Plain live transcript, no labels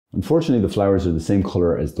Unfortunately, the flowers are the same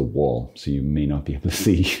colour as the wall, so you may not be able to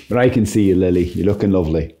see. But I can see you, Lily. You're looking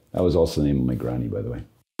lovely. That was also the name of my granny, by the way.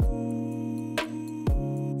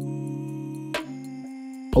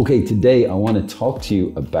 Okay, today I want to talk to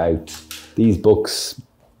you about these books,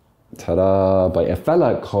 ta-da, by a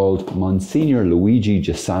fella called Monsignor Luigi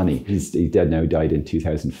Giussani. He's dead now, died in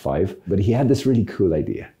 2005, but he had this really cool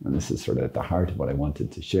idea, and this is sort of at the heart of what I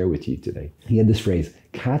wanted to share with you today. He had this phrase,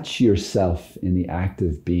 catch yourself in the act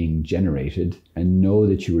of being generated and know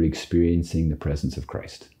that you are experiencing the presence of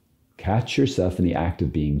Christ. Catch yourself in the act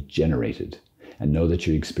of being generated and know that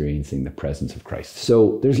you're experiencing the presence of Christ.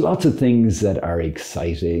 So there's lots of things that are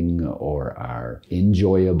exciting or are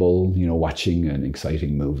enjoyable, you know, watching an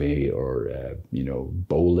exciting movie or,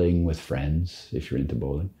 bowling with friends, if you're into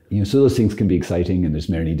bowling. So those things can be exciting, and there's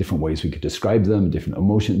many different ways we could describe them, different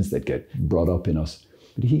emotions that get brought up in us.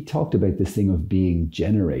 But he talked about this thing of being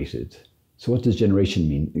generated. So what does generation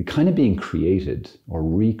mean? It kind of being created or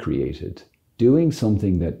recreated, doing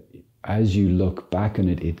something that as you look back on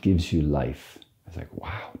it, it gives you life. It's like,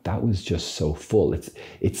 wow, that was just so full.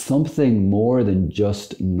 It's something more than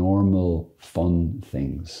just normal fun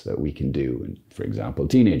things that we can do. And for example,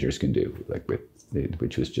 teenagers can do,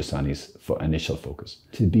 which was Giussani's initial focus.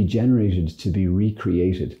 To be generated, to be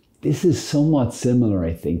recreated. This is somewhat similar,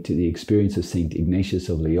 I think, to the experience of St. Ignatius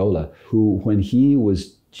of Loyola, who, when he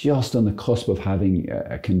was just on the cusp of having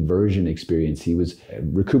a conversion experience, he was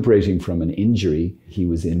recuperating from an injury. He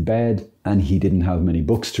was in bed and he didn't have many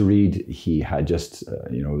books to read. He had just,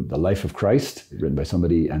 The Life of Christ, written by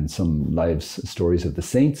somebody, and some lives stories of the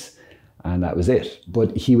saints. And that was it.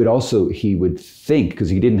 But he would think, because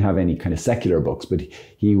he didn't have any kind of secular books, but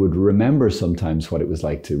he would remember sometimes what it was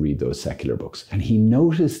like to read those secular books. And he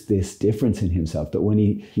noticed this difference in himself, that when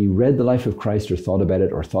he read the life of Christ or thought about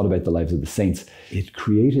it or thought about the lives of the saints, it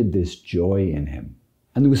created this joy in him.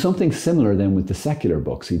 And there was something similar then with the secular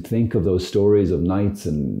books. He'd think of those stories of knights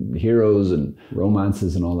and heroes and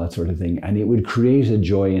romances and all that sort of thing, and it would create a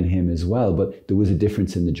joy in him as well, but there was a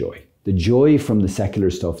difference in the joy. The joy from the secular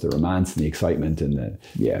stuff, the romance and the excitement and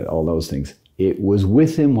all those things, it was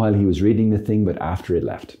with him while he was reading the thing, but after it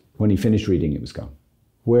left. When he finished reading, it was gone.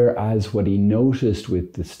 Whereas what he noticed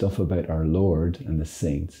with the stuff about our Lord and the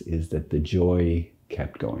saints is that the joy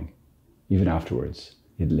kept going. Even afterwards,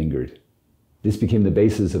 it lingered. This became the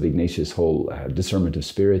basis of Ignatius' whole discernment of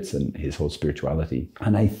spirits and his whole spirituality.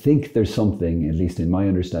 And I think there's something, at least in my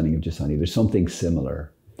understanding of Giussani, there's something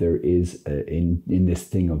similar. There is in this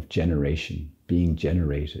thing of generation, being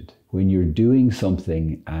generated. When you're doing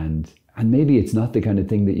something and maybe it's not the kind of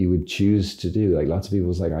thing that you would choose to do. Like lots of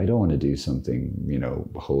people's like, I don't want to do something,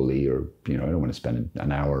 holy, or, I don't want to spend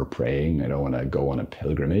an hour praying. I don't want to go on a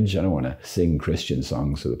pilgrimage. I don't want to sing Christian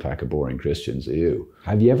songs with a pack of boring Christians. Ew.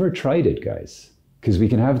 Have you ever tried it, guys? Because we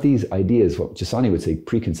can have these ideas, what Giussani would say,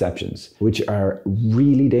 preconceptions, which are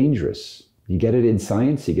really dangerous. You get it in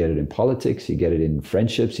science, you get it in politics, you get it in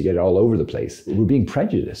friendships, you get it all over the place. We're being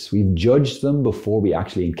prejudiced. We've judged them before we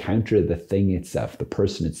actually encounter the thing itself, the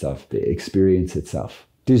person itself, the experience itself.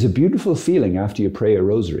 There's a beautiful feeling after you pray a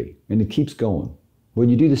rosary, and it keeps going. When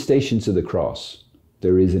you do the Stations of the Cross,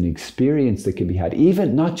 there is an experience that can be had.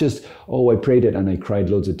 Even not just, I prayed it and I cried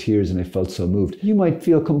loads of tears and I felt so moved. You might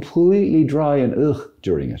feel completely dry and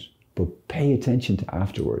during it, but pay attention to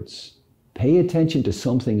afterwards. Pay attention to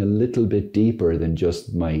something a little bit deeper than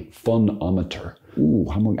just my fun-ometer. Ooh,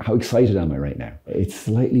 how excited am I right now? It's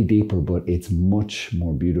slightly deeper, but it's much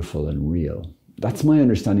more beautiful and real. That's my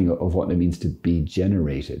understanding of what it means to be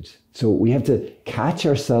generated. So we have to catch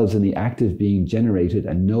ourselves in the act of being generated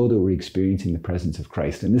and know that we're experiencing the presence of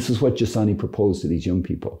Christ. And this is what Giussani proposed to these young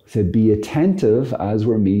people. He said, be attentive as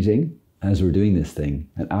we're meeting, as we're doing this thing,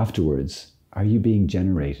 and afterwards, are you being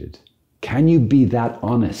generated? Can you be that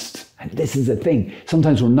honest? And this is the thing.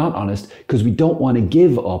 Sometimes we're not honest because we don't want to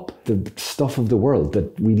give up the stuff of the world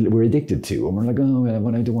that we're addicted to. And we're like,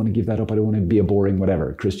 I don't want to give that up. I don't want to be a boring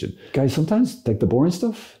whatever Christian. Guys, sometimes like the boring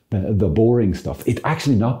stuff, it's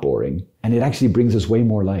actually not boring. And it actually brings us way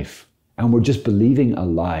more life. And we're just believing a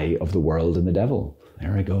lie of the world and the devil.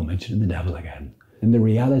 There I go, mentioning the devil again. And the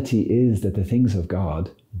reality is that the things of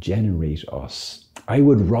God generate us. I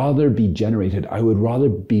would rather be generated. I would rather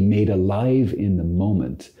be made alive in the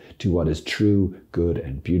moment to what is true, good,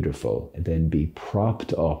 and beautiful than be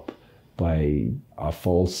propped up by a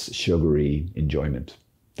false, sugary enjoyment.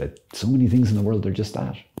 That so many things in the world are just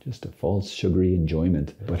that, just a false, sugary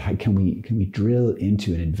enjoyment. But how can we drill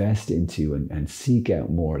into and invest into and seek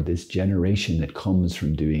out more this generation that comes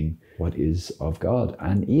from doing what is of God,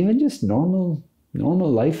 and even just normal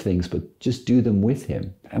life things, but just do them with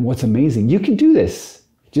Him. And what's amazing, you can do this.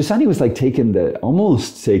 Giussani was like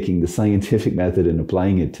almost taking the scientific method and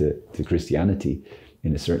applying it to Christianity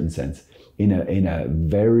in a certain sense, in a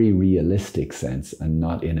very realistic sense and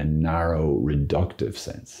not in a narrow reductive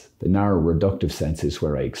sense. The narrow reductive sense is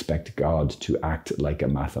where I expect God to act like a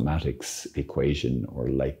mathematics equation or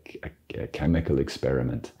like a chemical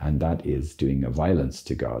experiment. And that is doing a violence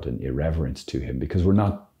to God and irreverence to him, because we're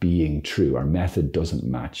not being true. Our method doesn't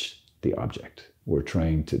match the object. We're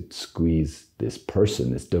trying to squeeze this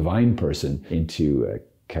person, this divine person, into a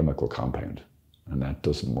chemical compound. And that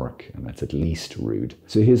doesn't work, and that's at least rude.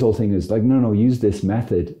 So his whole thing is like, no, use this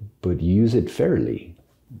method, but use it fairly.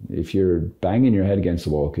 If you're banging your head against the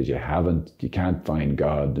wall because you can't find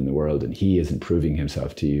God in the world and he isn't proving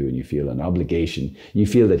himself to you, and you feel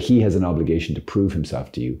that he has an obligation to prove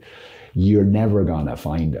himself to you, you're never gonna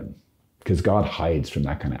find him, because God hides from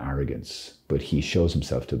that kind of arrogance, but he shows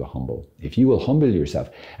himself to the humble. If you will humble yourself,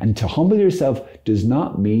 and to humble yourself does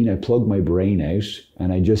not mean I plug my brain out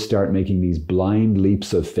and I just start making these blind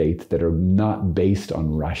leaps of faith that are not based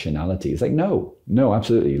on rationality. It's like, no,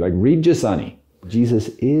 absolutely. Like, read Giussani. Jesus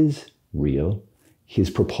is real. His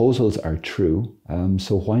proposals are true.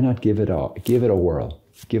 So why not give it a whirl?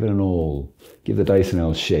 Give the dice an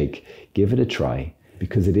old shake. Give it a try,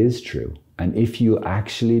 because it is true. And if you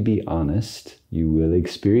actually be honest, you will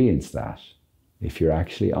experience that. If you're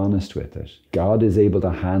actually honest with it. God is able to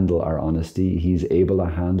handle our honesty. He's able to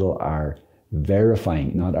handle our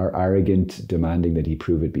verifying, not our arrogant demanding that he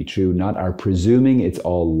prove it be true, not our presuming it's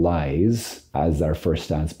all lies as our first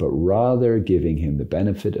stance, but rather giving him the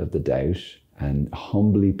benefit of the doubt and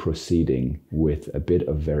humbly proceeding with a bit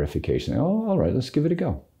of verification. Oh, all right, let's give it a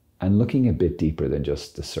go. And looking a bit deeper than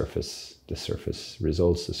just the surface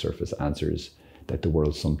results, the surface answers that the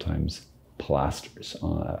world sometimes plasters,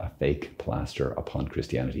 a fake plaster upon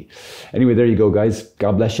Christianity. Anyway, there you go, guys.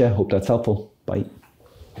 God bless you. Hope that's helpful. Bye.